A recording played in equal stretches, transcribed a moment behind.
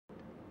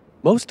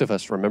Most of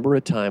us remember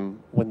a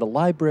time when the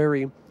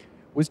library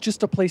was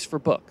just a place for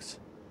books,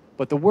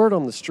 but the word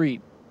on the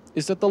street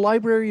is that the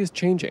library is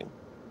changing.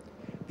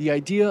 The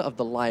idea of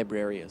the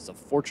library as a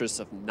fortress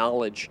of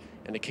knowledge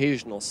and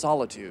occasional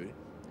solitude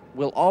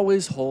will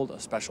always hold a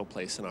special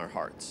place in our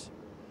hearts.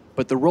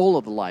 But the role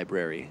of the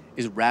library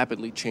is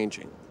rapidly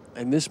changing,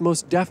 and this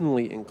most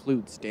definitely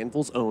includes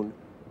Danville's own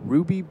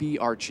Ruby B.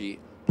 Archie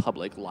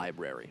Public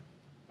Library.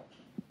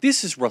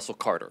 This is Russell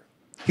Carter.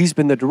 He's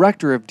been the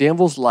director of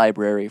Danville's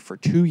library for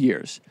 2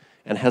 years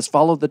and has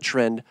followed the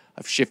trend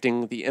of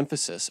shifting the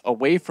emphasis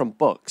away from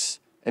books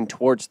and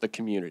towards the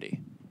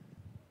community.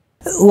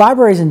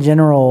 Libraries in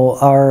general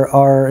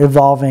are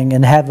evolving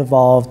and have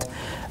evolved,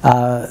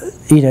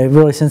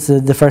 really since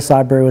the first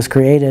library was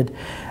created.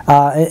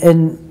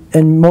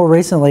 And more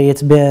recently,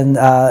 it's been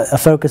a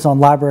focus on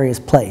library as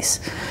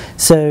place.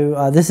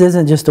 So this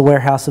isn't just a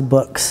warehouse of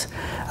books,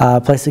 a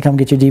place to come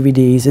get your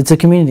DVDs. It's a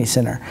community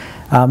center.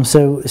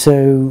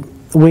 So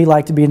we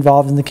like to be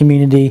involved in the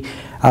community.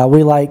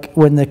 We like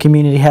when the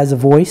community has a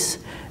voice,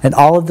 and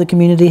all of the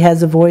community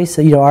has a voice.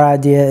 So, our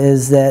idea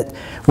is that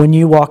when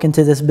you walk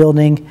into this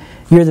building,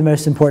 you're the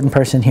most important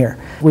person here.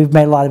 We've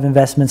made a lot of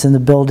investments in the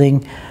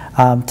building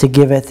to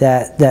give it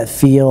that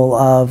feel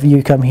of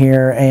you come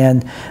here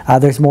and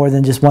there's more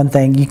than just one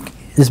thing.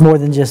 There's more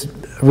than just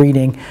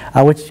reading,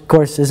 which of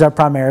course is our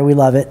primary. We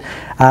love it,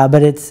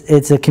 but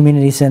it's a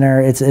community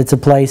center. It's a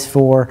place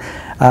for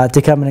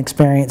to come and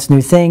experience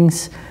new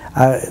things,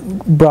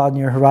 broaden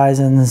your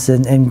horizons,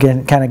 and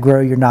kind of grow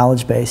your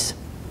knowledge base.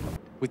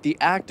 With the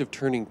act of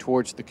turning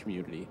towards the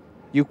community,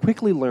 you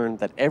quickly learn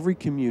that every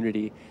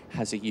community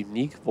has a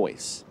unique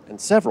voice,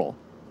 and several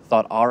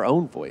thought our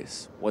own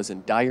voice was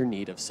in dire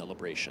need of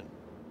celebration.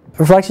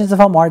 Reflections of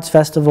Home Arts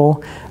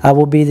Festival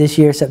will be this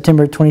year,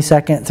 September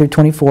 22nd through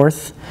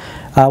 24th.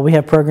 We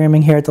have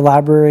programming here at the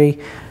library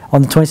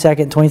on the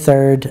 22nd,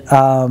 23rd.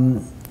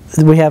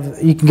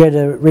 You can go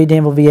to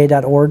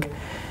readdanvilleVA.org.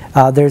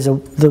 There's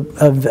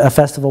a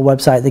festival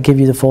website that gives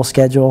you the full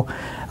schedule.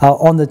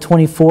 On the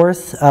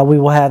 24th, we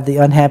will have the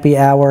Unhappy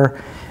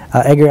Hour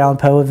Edgar Allan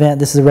Poe event.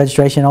 This is a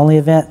registration-only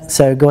event,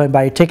 so go ahead and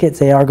buy your tickets.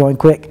 They are going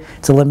quick.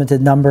 It's a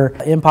limited number.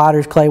 In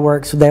Potter's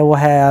Clayworks, they will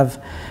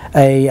have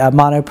a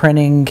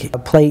mono-printing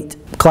plate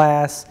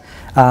class.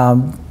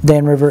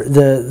 Dan River,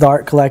 the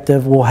art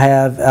collective, will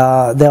have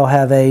they'll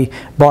have a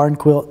barn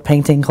quilt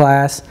painting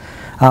class.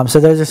 So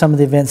those are some of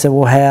the events that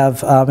we'll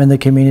have in the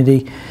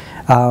community.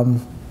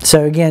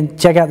 So again,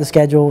 check out the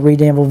schedule,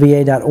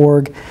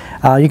 readdanvilleVA.org.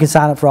 You can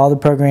sign up for all the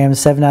programs,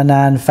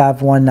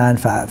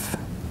 799-5195.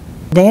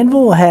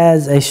 Danville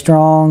has a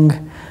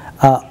strong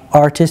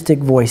artistic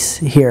voice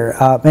here,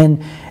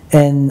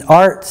 and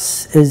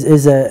arts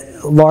is a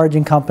large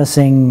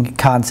encompassing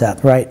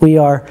concept, right? We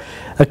are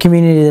a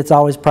community that's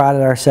always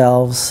prided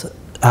ourselves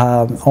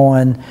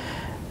on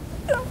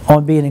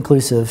being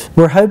inclusive.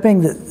 We're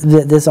hoping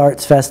that this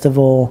arts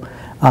festival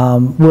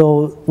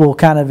will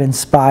kind of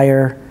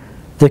inspire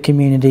the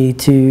community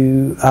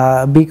to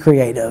be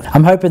creative.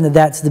 I'm hoping that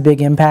that's the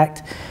big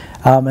impact,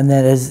 and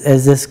that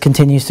as this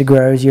continues to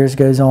grow, as years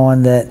goes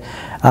on, that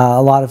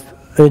a lot of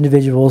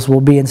individuals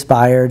will be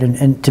inspired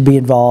and to be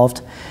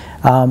involved,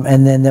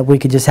 and then that we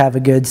could just have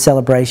a good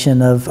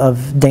celebration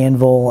of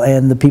Danville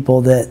and the people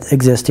that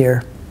exist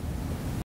here.